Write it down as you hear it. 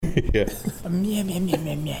Yeah. Meh, meh, meh,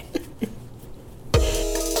 meh, meh.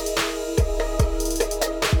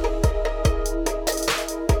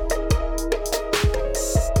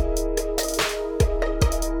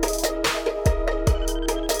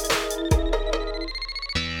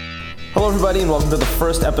 Hello, everybody, and welcome to the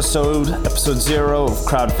first episode 0 of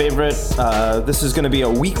Crowd Favorite. This is going to be a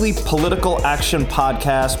weekly political action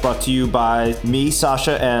podcast brought to you by me,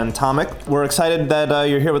 Sasha, and Tomic. We're excited that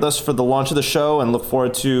you're here with us for the launch of the show and look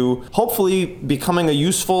forward to hopefully becoming a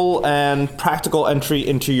useful and practical entry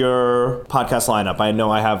into your podcast lineup. I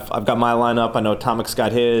know I've got my lineup. I know Tomic's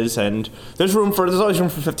got his, and there's always room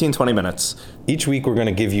for 15, 20 minutes. Each week we're going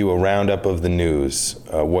to give you a roundup of the news,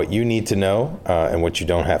 what you need to know and what you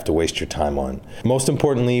don't have to waste your time on. Most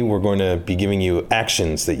importantly, we're going to be giving you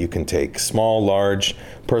actions that you can take, small, large,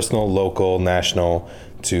 personal, local, national,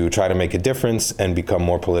 to try to make a difference and become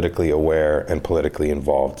more politically aware and politically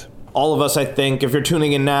involved. All of us, I think, if you're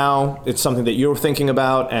tuning in now, it's something that you're thinking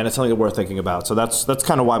about and it's something that we're thinking about. So that's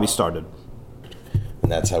kind of why we started.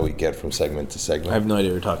 And that's how we get from segment to segment. I have no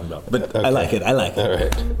idea what you're talking about, but Okay. I like it. All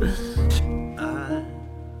right.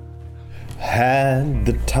 Had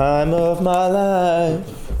the time of my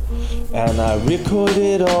life, and I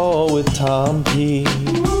recorded all with Tom P.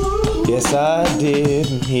 Yes, I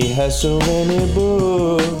did, and he has so many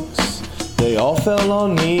books. They all fell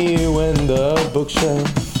on me when the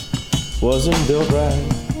bookshelf wasn't built right.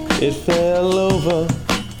 It fell over,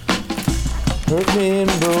 hurt me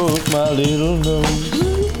and broke my little nose.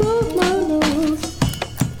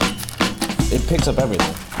 It picks up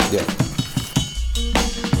everything. Yeah.